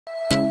Hi,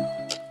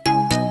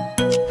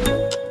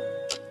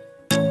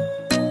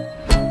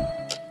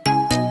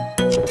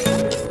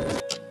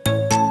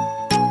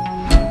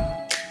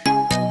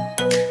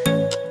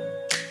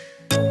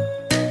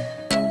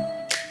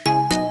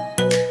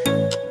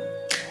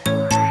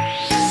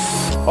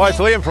 it's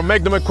Liam from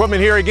Magnum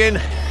Equipment here again,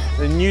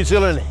 the New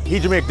Zealand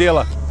Hidromek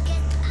dealer.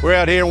 We're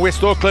out here in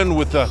West Auckland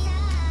with the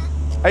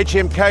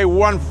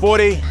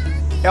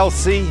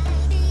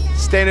HMK140LC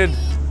standard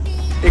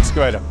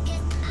excavator.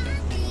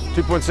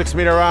 2.6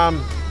 metre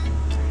arm,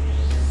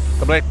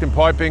 double acting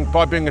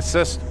piping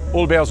assist,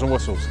 all bells and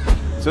whistles.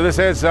 So this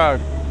has a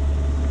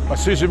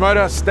Isuzu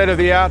motor, state of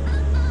the art,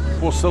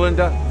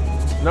 4-cylinder,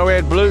 no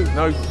AdBlue,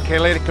 no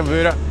catalytic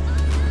converter.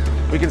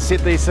 We can set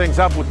these things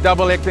up with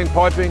double acting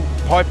piping,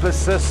 pipe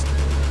assist,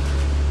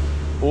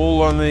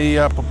 all on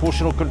the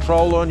proportional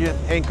control on your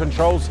hand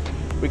controls.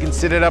 We can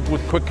set it up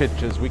with quick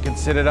hitches, we can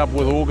set it up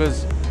with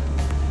augers.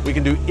 We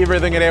can do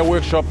everything at our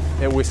workshop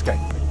at Westgate.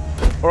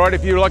 All right,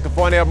 if you'd like to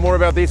find out more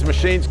about these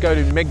machines, go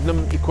to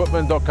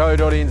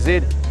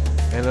magnumequipment.co.nz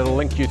and it'll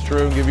link you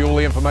through and give you all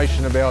the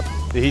information about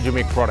the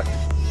Hidromek product.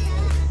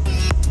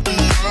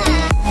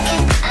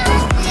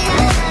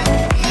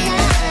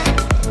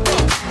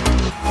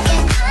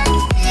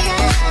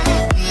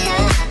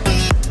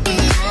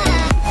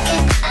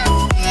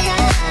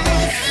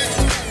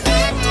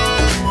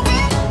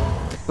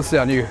 This is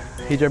our new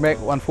Hidromek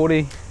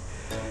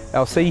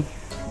HMK140LC.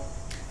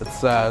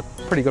 It's a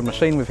pretty good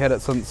machine. We've had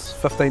it since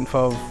 15th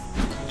of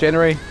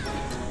January.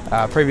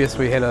 Previous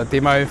we had a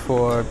demo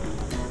for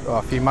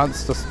a few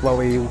months just while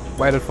we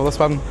waited for this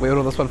one. We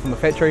ordered this one from the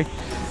factory.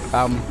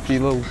 A few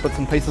little bits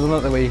and pieces in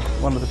it that we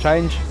wanted to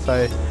change.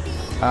 So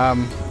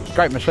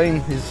great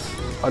machine.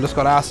 I just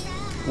got asked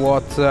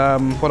what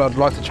I'd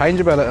like to change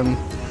about it, and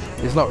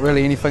there's not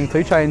really anything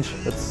to change.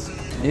 It's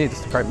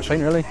just a great machine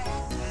really.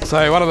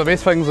 So one of the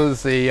best things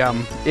is the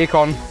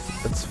aircon.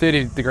 It's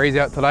 30 degrees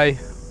out today.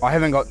 I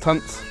haven't got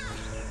tints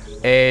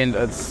and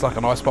it's like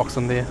an ice box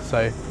in there,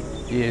 so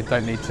you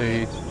don't need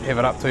to have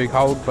it up too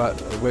cold,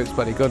 but it works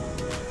bloody good.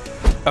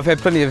 I've had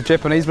plenty of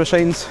Japanese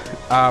machines.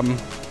 The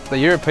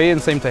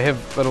Europeans seem to have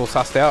it all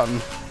sussed out,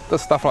 and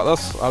this stuff like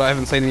this, I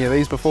haven't seen any of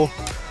these before.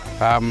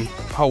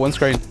 Whole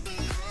windscreen,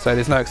 so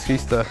there's no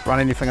excuse to run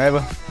anything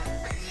over.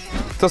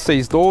 Just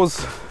these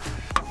doors,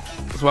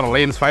 it's one of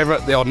Liam's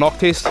favourite, the old knock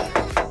test.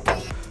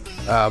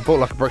 Built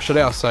like a brick shit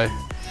house, so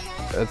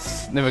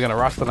it's never going to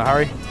rust in a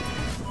hurry.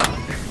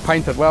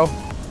 Painted well.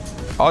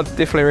 I'd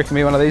definitely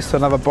recommend one of these to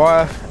another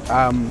buyer.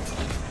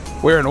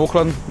 We're in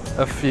Auckland.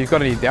 If you've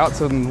got any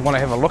doubts and want to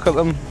have a look at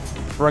them,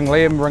 ring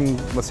Liam, ring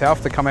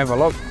myself to come have a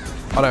look.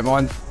 I don't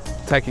mind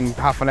taking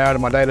half an hour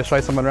of my day to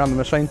show someone around the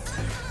machine.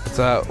 It's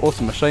an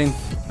awesome machine.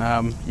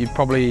 You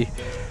probably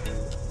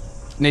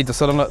need to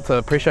sit on it to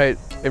appreciate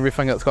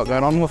everything that's got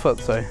going on with it,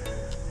 so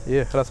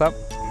yeah, hit us up.